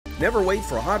Never wait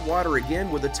for hot water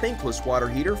again with a tankless water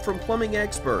heater from Plumbing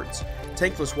Experts.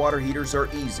 Tankless water heaters are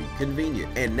easy,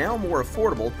 convenient, and now more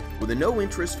affordable with a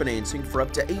no-interest financing for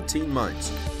up to 18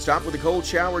 months. Stop with the cold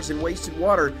showers and wasted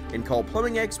water and call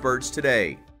Plumbing Experts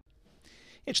today.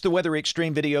 It's the Weather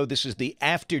Xtreme video. This is the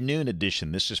afternoon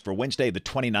edition. This is for Wednesday, the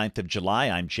 29th of July.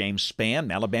 I'm James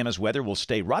Spann. Alabama's weather will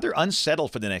stay rather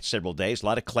unsettled for the next several days. A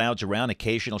lot of clouds around,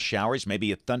 occasional showers,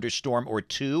 maybe a thunderstorm or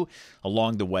two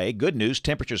along the way. Good news,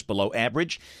 temperatures below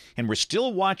average. And we're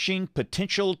still watching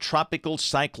potential tropical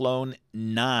cyclone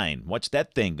 9. What's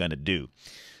that thing going to do?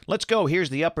 Let's go.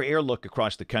 Here's the upper air look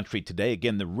across the country today.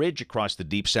 Again, the ridge across the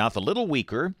deep south a little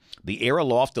weaker, the air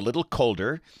aloft a little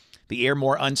colder, the air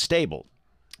more unstable.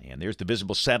 And there's the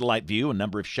visible satellite view, a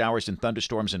number of showers and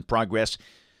thunderstorms in progress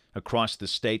across the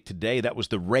state today. That was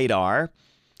the radar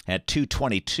at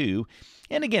 2:22.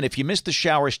 And again, if you missed the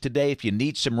showers today, if you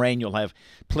need some rain, you'll have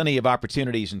plenty of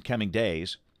opportunities in coming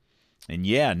days. And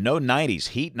yeah, no 90s.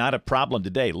 Heat, not a problem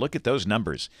today. Look at those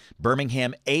numbers.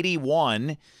 Birmingham,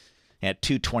 81 at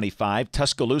 2:25.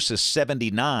 Tuscaloosa,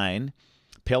 79.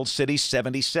 Pell City,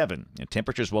 77. And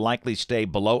temperatures will likely stay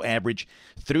below average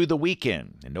through the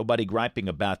weekend, and nobody griping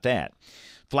about that.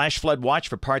 Flash flood watch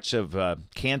for parts of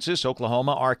Kansas,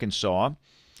 Oklahoma, Arkansas.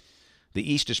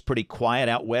 The east is pretty quiet.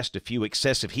 Out west, a few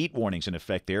excessive heat warnings in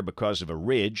effect there because of a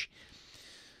ridge.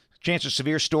 Chance of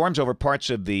severe storms over parts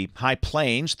of the high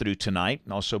plains through tonight,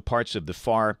 and also parts of the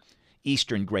far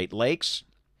eastern Great Lakes.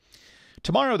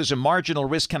 Tomorrow, there's a marginal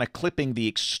risk kind of clipping the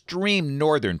extreme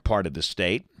northern part of the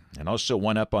state, and also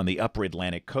one up on the upper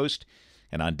Atlantic coast.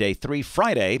 And on day 3,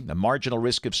 Friday, a marginal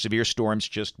risk of severe storms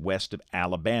just west of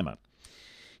Alabama.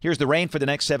 Here's the rain for the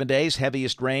next 7 days.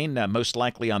 Heaviest rain most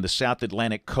likely on the South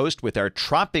Atlantic coast with our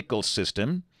tropical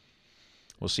system.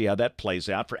 We'll see how that plays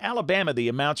out. For Alabama, the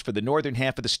amounts for the northern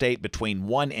half of the state between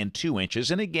 1 and 2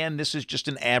 inches. And again, this is just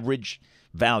an average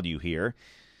value here.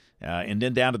 And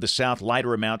then down to the south,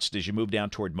 lighter amounts as you move down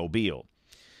toward Mobile.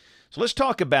 So let's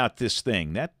talk about this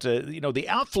thing. The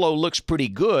outflow looks pretty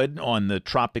good on the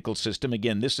tropical system.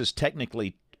 Again, this is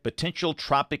technically potential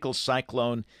tropical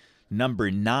cyclone number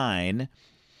 9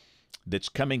 that's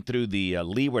coming through the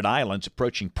Leeward Islands,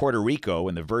 approaching Puerto Rico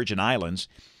and the Virgin Islands.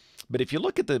 But if you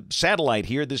look at the satellite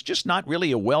here, there's just not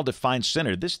really a well-defined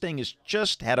center. This thing has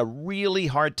just had a really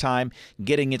hard time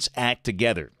getting its act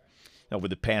together over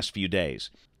the past few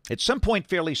days. At some point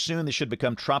fairly soon, this should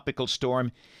become Tropical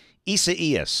Storm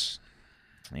Isaias.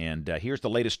 And here's the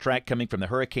latest track coming from the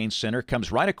Hurricane Center.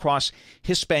 Comes right across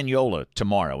Hispaniola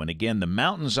tomorrow. And again, the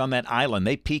mountains on that island,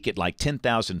 they peak at like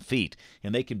 10,000 feet,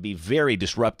 and they can be very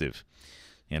disruptive.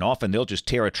 And often they'll just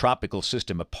tear a tropical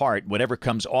system apart. Whatever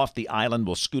comes off the island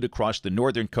will scoot across the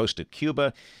northern coast of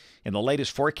Cuba. And the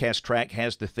latest forecast track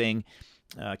has the thing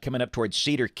coming up towards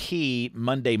Cedar Key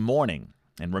Monday morning.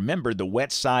 And remember, the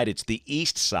wet side, it's the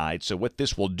east side. So what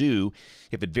this will do,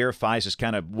 if it verifies, is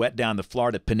kind of wet down the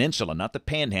Florida peninsula, not the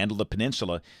panhandle, the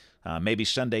peninsula, maybe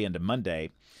Sunday into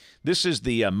Monday. This is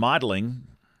the modeling.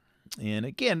 And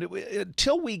again,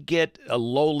 until we get a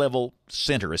low-level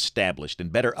center established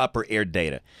and better upper air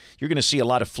data, you're going to see a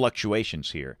lot of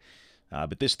fluctuations here.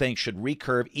 But this thing should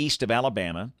recurve east of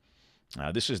Alabama.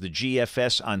 This is the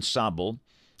GFS ensemble.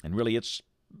 And really, it's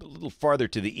a little farther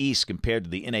to the east compared to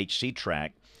the NHC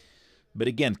track. But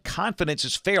again, confidence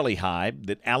is fairly high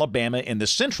that Alabama and the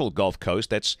central Gulf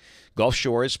Coast, that's Gulf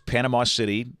Shores, Panama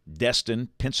City, Destin,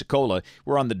 Pensacola,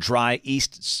 we're on the dry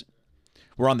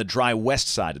west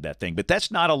side of that thing. But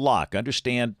that's not a lock.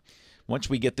 Understand, once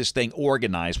we get this thing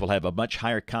organized, we'll have a much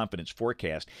higher confidence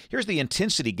forecast. Here's the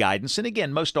intensity guidance. And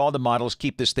again, most all the models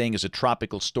keep this thing as a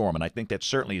tropical storm, and I think that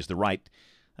certainly is the right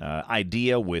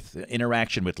idea with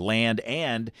interaction with land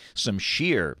and some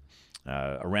shear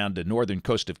around the northern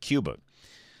coast of Cuba.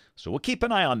 So we'll keep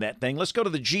an eye on that thing. Let's go to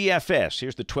the GFS.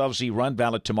 Here's the 12Z run,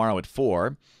 valid tomorrow at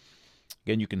 4.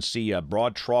 Again, you can see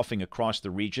broad troughing across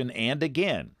the region. And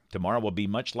again, tomorrow will be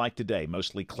much like today.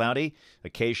 Mostly cloudy,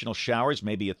 occasional showers,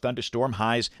 maybe a thunderstorm,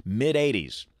 highs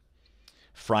mid-80s.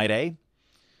 Friday,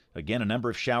 again, a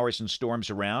number of showers and storms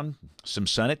around. Some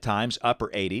sun at times, upper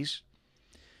 80s.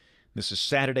 This is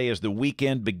Saturday as the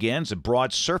weekend begins. A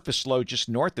broad surface low just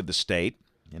north of the state.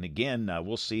 And again,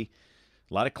 we'll see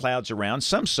a lot of clouds around,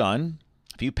 some sun,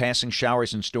 a few passing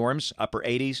showers and storms, upper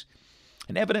 80s.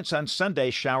 And evidence on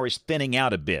Sunday, showers thinning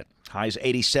out a bit, highs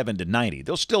 87 to 90.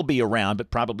 They'll still be around,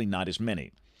 but probably not as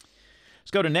many.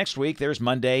 Let's go to next week. There's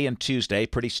Monday and Tuesday.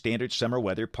 Pretty standard summer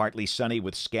weather, partly sunny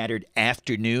with scattered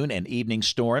afternoon and evening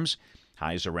storms.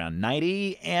 Highs around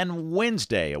 90. And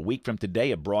Wednesday, a week from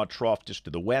today, a broad trough just to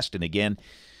the west. And again,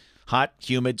 hot,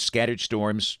 humid, scattered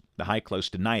storms, The high close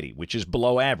to 90, which is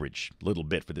below average a little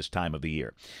bit for this time of the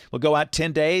year. We'll go out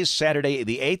 10 days, Saturday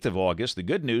the 8th of August. The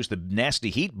good news, the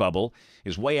nasty heat bubble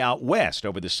is way out west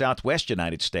over the southwest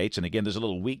United States. And again, there's a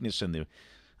little weakness in the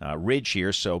ridge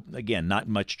here, so again, not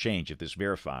much change if this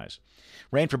verifies.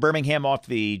 Rain for Birmingham off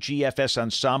the GFS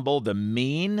ensemble. The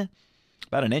mean,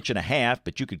 about 1.5 inches,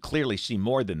 but you could clearly see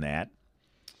more than that.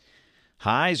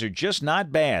 Highs are just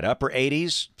not bad. Upper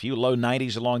 80s, a few low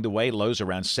 90s along the way, lows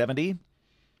around 70.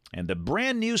 And the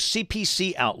brand new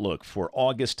CPC outlook for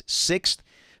August 6th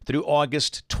through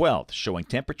August 12th, showing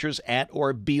temperatures at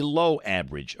or below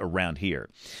average around here.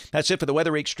 That's it for the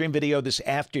Weather Xtreme video this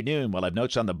afternoon. We'll have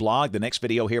notes on the blog. The next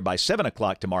video here by 7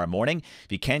 o'clock tomorrow morning.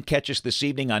 If you can't catch us this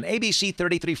evening on ABC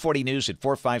 3340 News at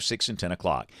 4, 5, 6, and 10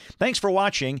 o'clock. Thanks for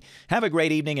watching. Have a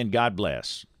great evening, and God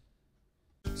bless.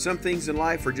 Some things in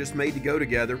life are just made to go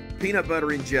together. Peanut butter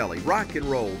and jelly, rock and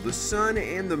roll, the sun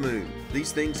and the moon.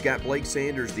 These things got Blake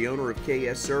Sanders, the owner of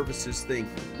KS Services,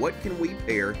 thinking, what can we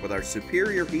pair with our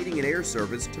superior heating and air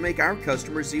service to make our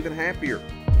customers even happier?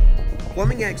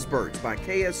 Plumbing Experts by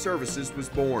KS Services was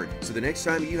born. So the next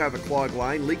time you have a clogged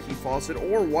line, leaky faucet,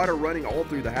 or water running all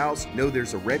through the house, know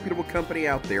there's a reputable company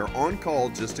out there on call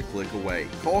just a click away.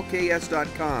 Call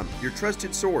KS.com, your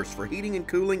trusted source for heating and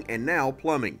cooling and now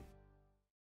plumbing.